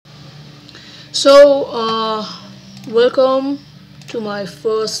So, welcome to my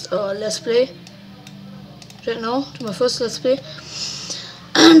first let's play. Right now, to my first let's play,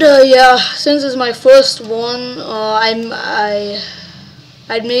 and yeah, since it's my first one, I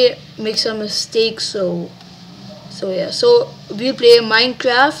may make some mistakes. So yeah, so we play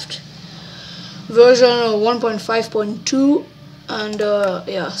Minecraft version 1.5.2, and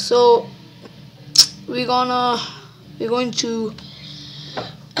yeah, so we're going to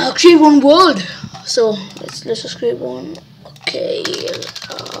create one world. So let's just create one. Okay,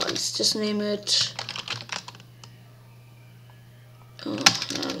 let's just name it.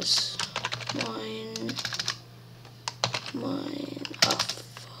 It's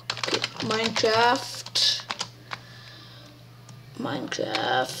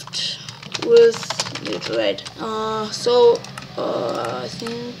Minecraft with Newt, right? So I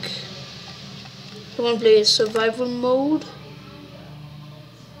think I want to play survival mode.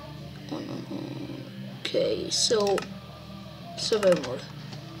 Okay, so survival mode.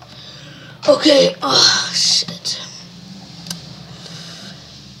 Okay, oh shit.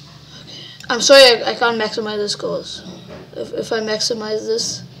 Okay. I'm sorry I can't maximize this cause if I maximize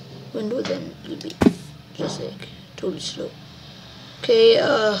this window, then it'll be just like totally slow. Okay,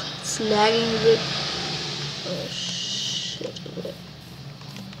 it's lagging a bit. Oh shit. Okay.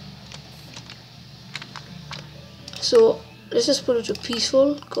 So let's just put it to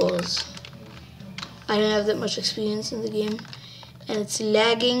peaceful cause I don't have that much experience in the game, and it's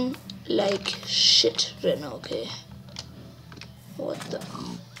lagging like shit right now. Okay, what the?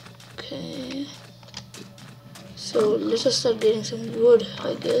 Okay, so let's just start getting some wood,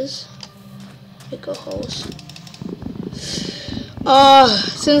 I guess. Make a house.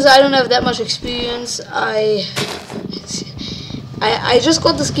 Since I don't have that much experience, I just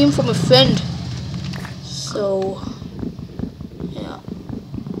got this game from a friend. So yeah,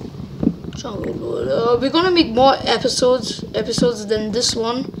 we're gonna make more episodes than this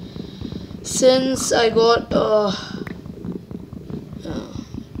one, since I got okay,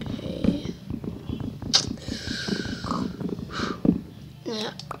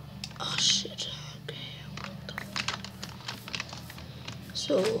 yeah, oh shit, okay,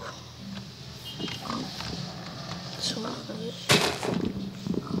 so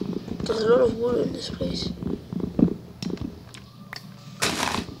there's a lot of wood in this place.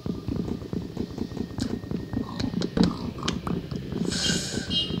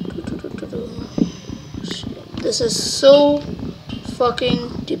 This is so fucking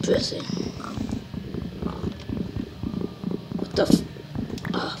depressing. What the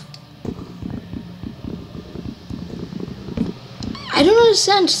I don't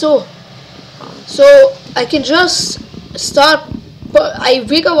understand. So I can just start, but I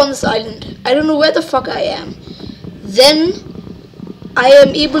wake up on this island. I don't know where the fuck I am. Then I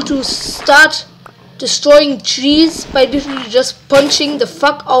am able to start destroying trees by literally just punching the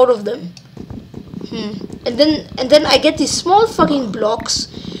fuck out of them. And then I get these small fucking blocks,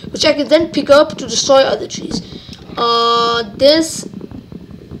 which I can then pick up to destroy other trees. This,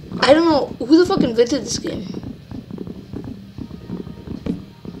 I don't know who the fuck invented this game.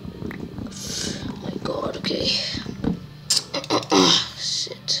 Oh my god. Okay.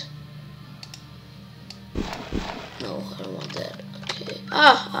 Shit. No, I don't want that. Okay.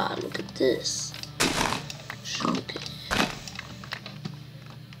 Look at this. Okay.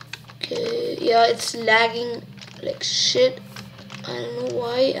 Okay, yeah, it's lagging like shit. I don't know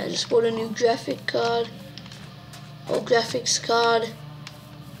why. I just bought a new graphics card.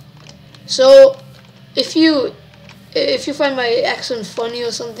 So if you find my accent funny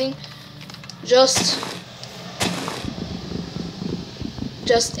or something, just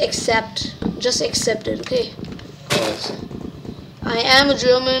accept it, okay? Because I am a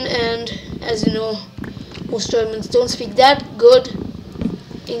German, and as you know, most Germans don't speak that good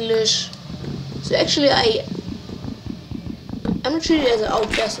English. So actually I'm not treated as an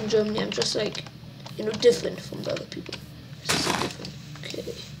outcast in Germany. I'm just like, different from the other people. Just different.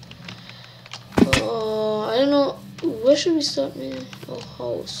 Okay. I don't know, where should we start, man? Oh,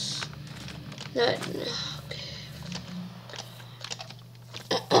 house. Okay.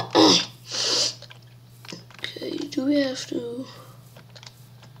 Okay, do we have to?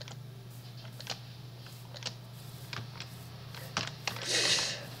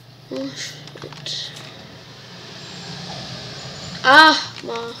 Oh shit.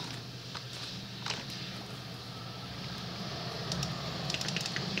 Ma.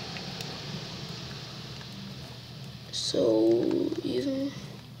 So even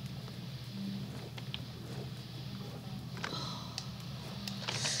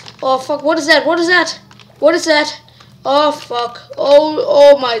oh fuck, what is that? What is that? What is that? Oh fuck.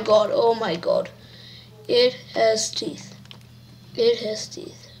 Oh my god. Oh my god. It has teeth. It has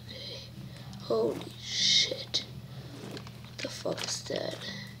teeth. Okay. Holy shit. What the fuck is that?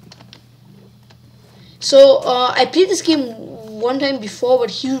 So I played this game one time before, but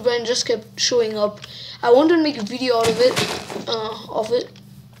Herobrine just kept showing up. I wanted to make a video out of it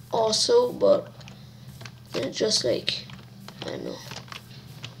also, but it just like, I don't know.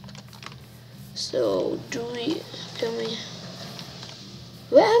 So can we?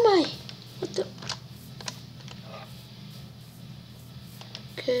 Where am I? What the?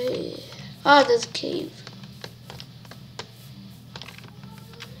 Okay. Ah, there's a cave.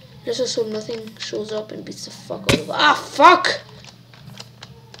 Just so nothing shows up and beats the fuck out of it. Ah, fuck!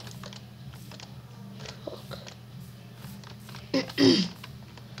 Fuck.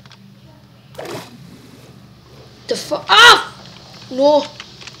 The fuck? Ah! No.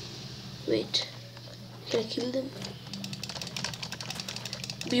 Wait. Can I kill them?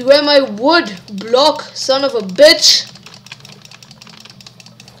 Beware my wood block, son of a bitch!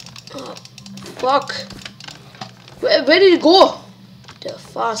 Oh, fuck. Where did it go? The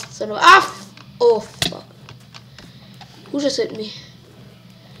fast son of oh fuck. Who just hit me?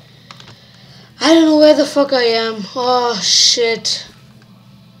 I don't know where the fuck I am. Oh shit.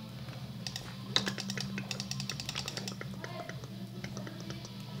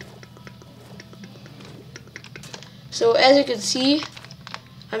 So as you can see,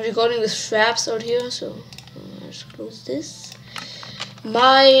 I'm recording with straps out here, so I'll just close this.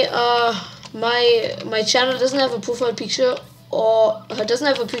 My channel doesn't have a profile picture or doesn't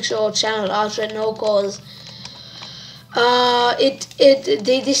have a picture or channel art right now, cause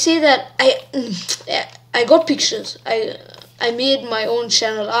they say that I got pictures. I made my own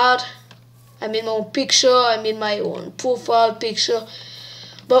channel art. I made my own picture. I made my own profile picture.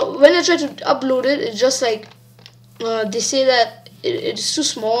 But when I try to upload it, it's just like they say that it's too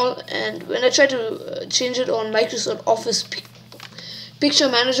small. And when I try to change it on Microsoft Office Picture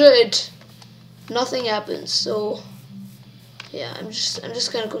Manager, nothing happens. So yeah, I'm just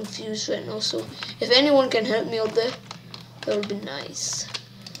kind of confused right now. So if anyone can help me out there, that would be nice.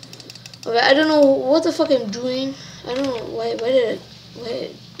 Okay, I don't know what the fuck I'm doing. I don't know why it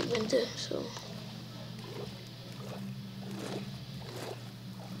went there. So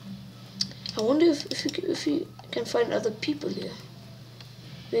I wonder if you can find other people here.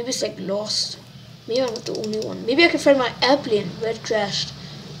 Maybe it's like lost. Maybe I'm not the only one. Maybe I can find my airplane where it crashed.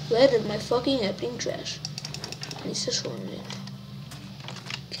 Where did my fucking airplane crash? It's just one there.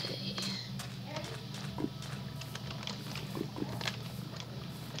 Okay.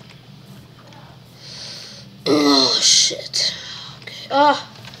 Oh shit. Okay. Ah.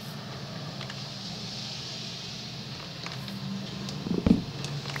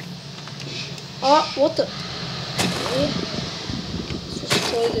 Ah, what the? Okay. Let's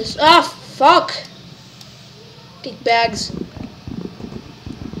destroy this. Ah, fuck. Take bags.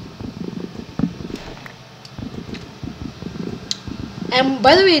 And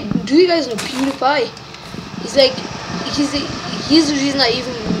by the way, do you guys know PewDiePie? He's the reason I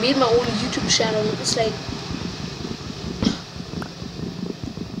even made my own YouTube channel. It's like,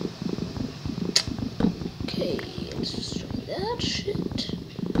 okay, let's just try that shit.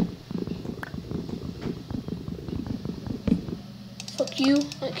 Fuck you,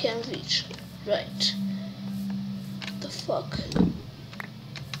 I can't reach. Right. What the fuck?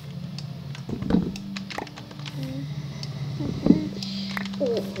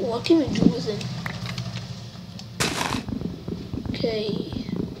 Oh, what can we do with it? Okay.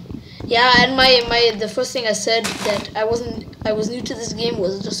 Yeah, and the first thing I said that I was new to this game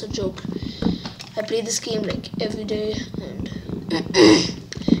was just a joke. I play this game like every day, and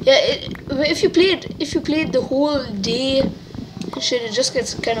yeah, if you play it the whole day and shit, it just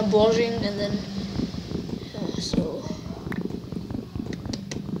gets kind of boring, and then yeah, so.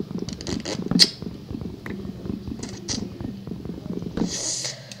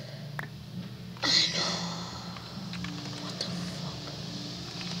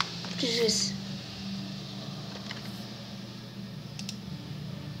 Jesus.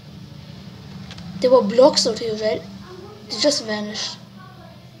 There were blocks out here, right? They just vanished.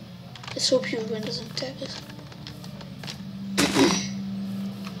 Let's hope Herobrine doesn't attack us.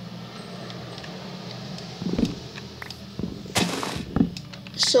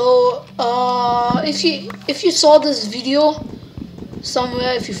 So, if you saw this video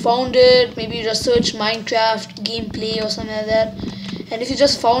somewhere, if you found it, maybe you just search Minecraft gameplay or something like that, and if you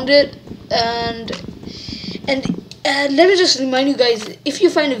just found it, and let me just remind you guys, if you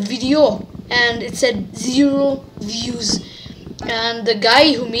find a video and it said 0 views and the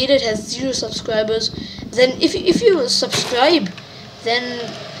guy who made it has 0 subscribers, then if you subscribe, then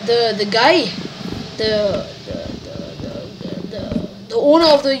the guy, the the owner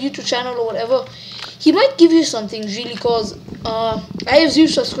of the YouTube channel or whatever, he might give you something really, cause I have 0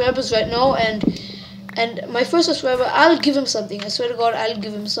 subscribers right now, and my first subscriber, I'll give him something. I swear to God, I'll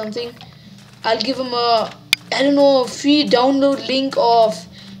give him something. I'll give him a, I don't know, free download link of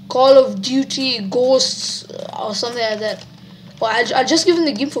Call of Duty Ghosts or something like that. Or I'll just give him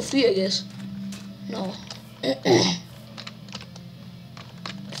the game for free, I guess. No.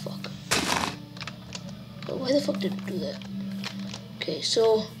 Fuck. Why the fuck did it do that? Okay,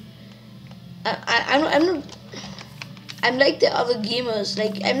 so I'm like the other gamers.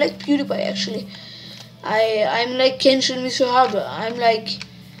 Like, I'm like PewDiePie actually. I'm like Kenshin Mr. Harbor.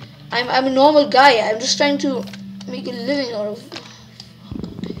 I'm a normal guy. I'm just trying to make a living out of.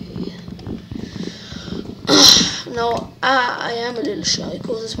 Now I am a little shy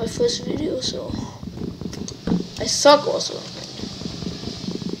because it's my first video, so I suck also.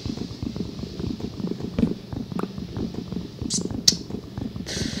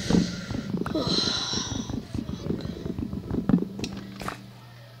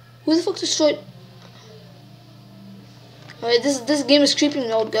 Who the fuck destroyed? Alright, this game is creeping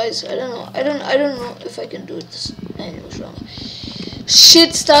me out, guys. I don't know if I can do it. This anyway, wrong.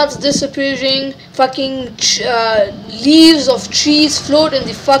 Shit starts disappearing. Fucking leaves of trees float in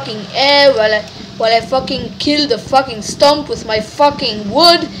the fucking air while I fucking kill the fucking stump with my fucking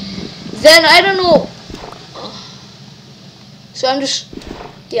wood. Then I don't know. So I'm just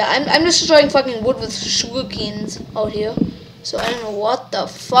destroying fucking wood with sugar canes out here. So I don't know what the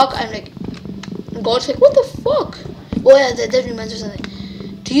fuck. I'm like, God's like, what the fuck? Oh yeah, that reminds me of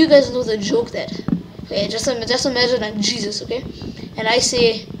something. Do you guys know the joke that, okay, just imagine I'm Jesus, okay? And I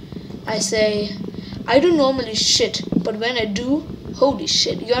say, I don't normally shit, but when I do, holy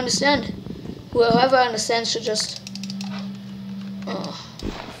shit. You understand? Whoever understands should just,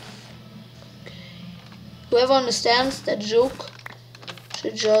 whoever understands that joke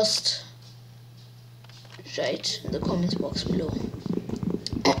should just write in the comments box below.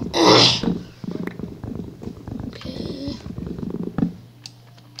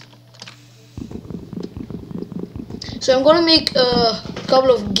 So I'm gonna make a couple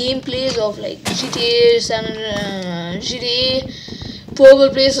of gameplays of like GTA, GTA, Purple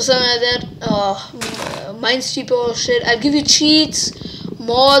Place or something like that. Minesweeper or shit. I'll give you cheats,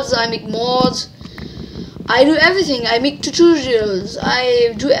 mods. I make mods. I do everything. I make tutorials.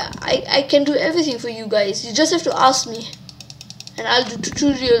 I can do everything for you guys. You just have to ask me, and I'll do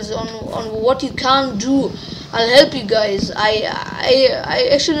tutorials on what you can't do. I'll help you guys. I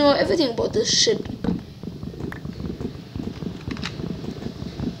actually know everything about this shit.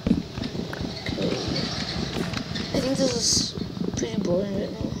 This is pretty boring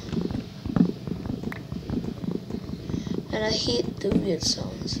right now, and I hate the weird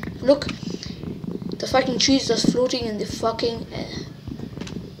sounds. Look, the fucking trees just floating in the fucking air.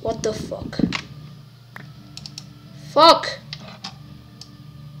 What the fuck? Fuck!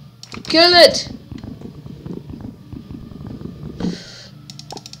 Kill it!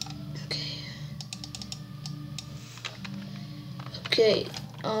 Okay.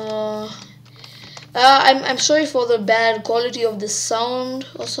 I'm sorry for the bad quality of the sound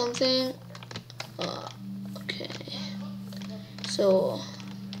or something. Okay. So,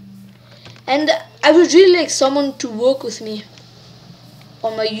 and I would really like someone to work with me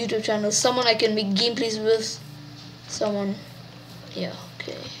on my YouTube channel. Someone I can make gameplays with. Someone. Yeah.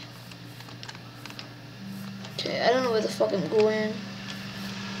 Okay. Okay. I don't know where the fuck I'm going.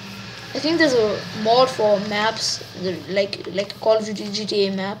 I think there's a mod for maps, like Call of Duty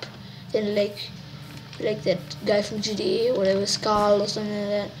GTA map. Then like that guy from GTA, whatever, Skull or something like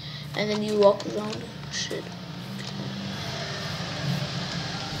that, and then you walk around. Shit.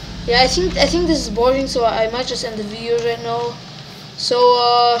 Yeah, I think this is boring, so I might just end the video right now.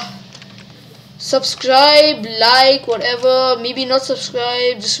 So subscribe, like, whatever. Maybe not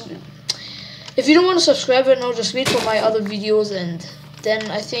subscribe. Just if you don't want to subscribe right now, just wait for my other videos, and then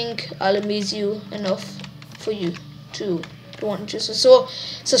I think I'll amaze you enough for you to want to. So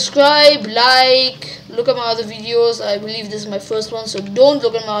subscribe, like, look at my other videos. I believe this is my first one, so don't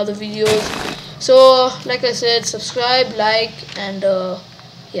look at my other videos. So like I said, subscribe, like, and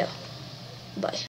yeah, bye.